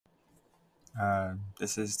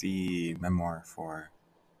This is the memoir for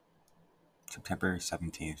September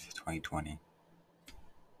 17th, 2020.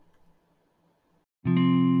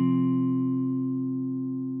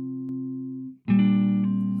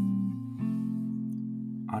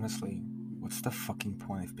 Honestly, what's the fucking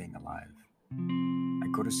point of being alive? I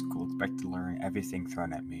go to school expected to learn everything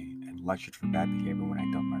thrown at me and lectured for bad behavior when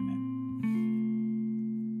I don't learn it.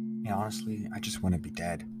 And honestly, I just want to be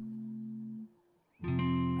dead.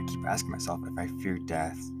 I keep asking myself if I fear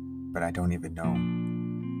death, but I don't even know,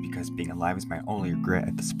 because being alive is my only regret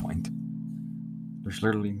at this point. There's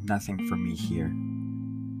literally nothing for me here.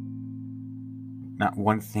 Not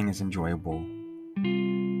one thing is enjoyable.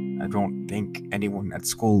 I don't think anyone at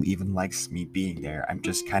school even likes me being there. I'm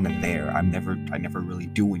just kind of there. I never really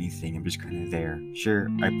do anything. I'm just kind of there. Sure,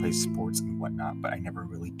 I play sports and whatnot, but I never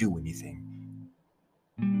really do anything.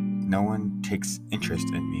 No one takes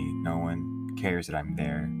interest in me. No one cares that I'm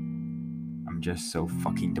there. I'm just so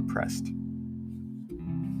fucking depressed.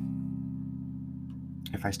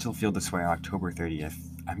 If I still feel this way on October 30th,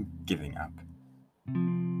 I'm giving up.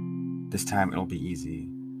 This time it'll be easy.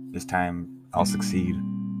 This time I'll succeed.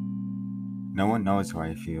 No one knows how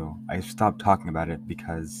I feel. I've stopped talking about it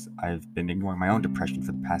because I've been ignoring my own depression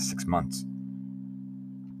for the past 6 months.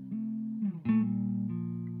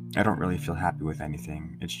 I don't really feel happy with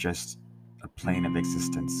anything. It's just a plane of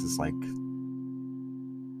existence. It's like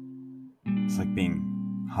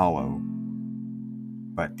being hollow.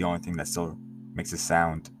 But the only thing that still makes a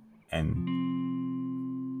sound and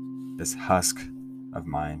this husk of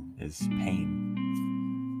mine is pain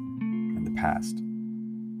in the past.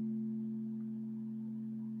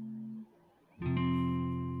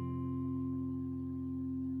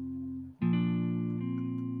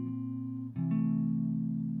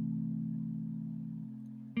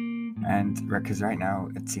 And because right now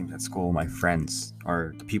it seems at school my friends,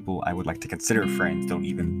 or the people I would like to consider friends, don't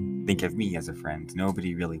even think of me as a friend.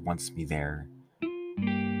 Nobody really wants me there.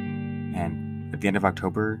 And at the end of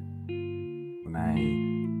October, when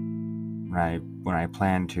I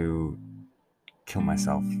plan to kill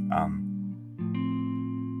myself,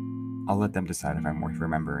 I'll let them decide if I'm worth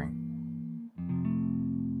remembering.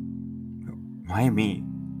 Why me?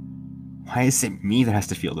 Why is it me that has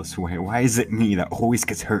to feel this way? Why is it me that always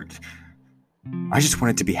gets hurt? I just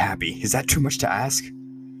wanted to be happy. Is that too much to ask?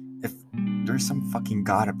 If there's some fucking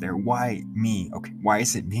god up there, why me? Okay, why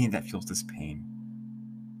is it me that feels this pain?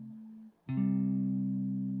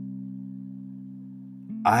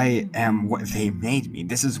 I am what they made me.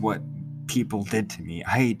 This is what people did to me.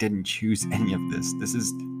 I didn't choose any of this. This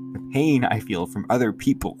is the pain I feel from other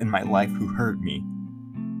people in my life who hurt me.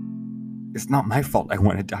 It's not my fault I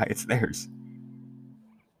want to die, it's theirs.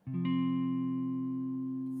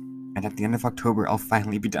 And at the end of October, I'll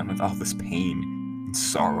finally be done with all this pain and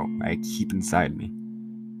sorrow I keep inside me.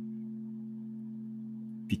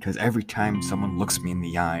 Because every time someone looks me in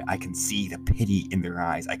the eye, I can see the pity in their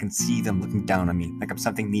eyes. I can see them looking down on me like I'm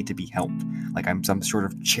something need to be helped, like I'm some sort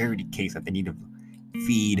of charity case that they need to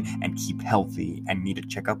feed and keep healthy and need to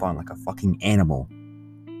check up on like a fucking animal.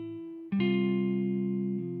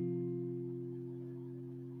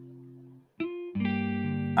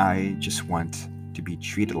 I just want to be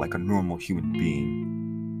treated like a normal human being.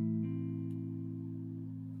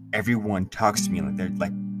 Everyone talks to me like they're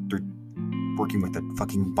working with a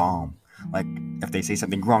fucking bomb. Like if they say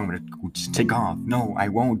something wrong, I'm gonna just take off. No, I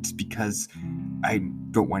won't, because I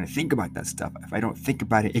don't want to think about that stuff. If I don't think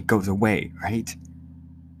about it, it goes away, right?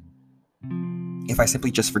 If I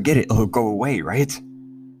simply just forget it, it'll go away, right?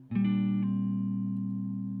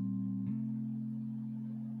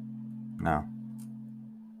 No,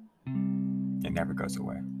 it never goes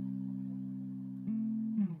away.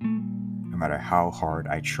 No matter how hard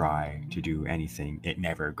I try to do anything, it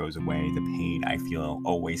never goes away. The pain I feel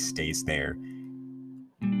always stays there.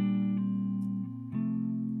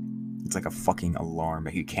 It's like a fucking alarm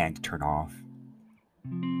that you can't turn off.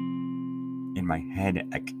 In my head,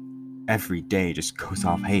 like every day just goes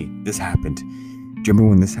off. Hey, this happened. Do you remember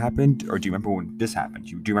when this happened? Or do you remember when this happened?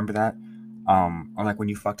 Do you remember that? Or like when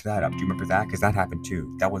you fucked that up. Do you remember that? Because that happened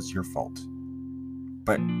too. That was your fault.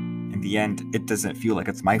 But in the end, it doesn't feel like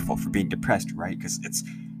it's my fault for being depressed, right? Because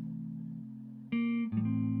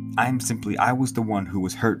I was the one who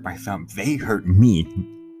was hurt by them. They hurt me.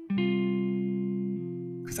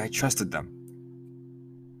 Because I trusted them.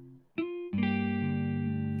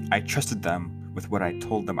 I trusted them with what I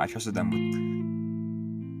told them. I trusted them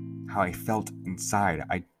with how I felt inside.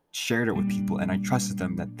 I shared it with people, and I trusted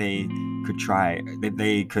them that they could try, that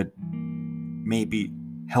they could maybe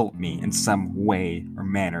help me in some way or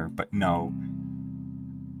manner. But no,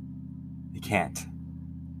 they can't.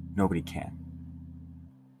 Nobody can.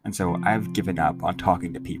 And so I've given up on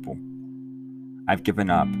talking to people. I've given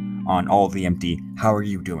up on all the empty, how are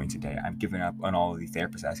you doing today? I've given up on all the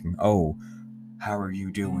therapists asking, oh, how are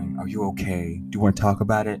you doing? Are you okay? Do you want to talk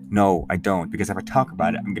about it? No, I don't. Because if I talk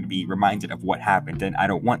about it, I'm going to be reminded of what happened. And I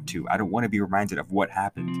don't want to. I don't want to be reminded of what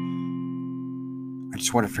happened. I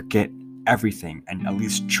just want to forget everything and at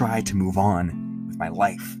least try to move on with my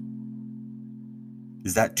life.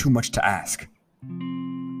 Is that too much to ask?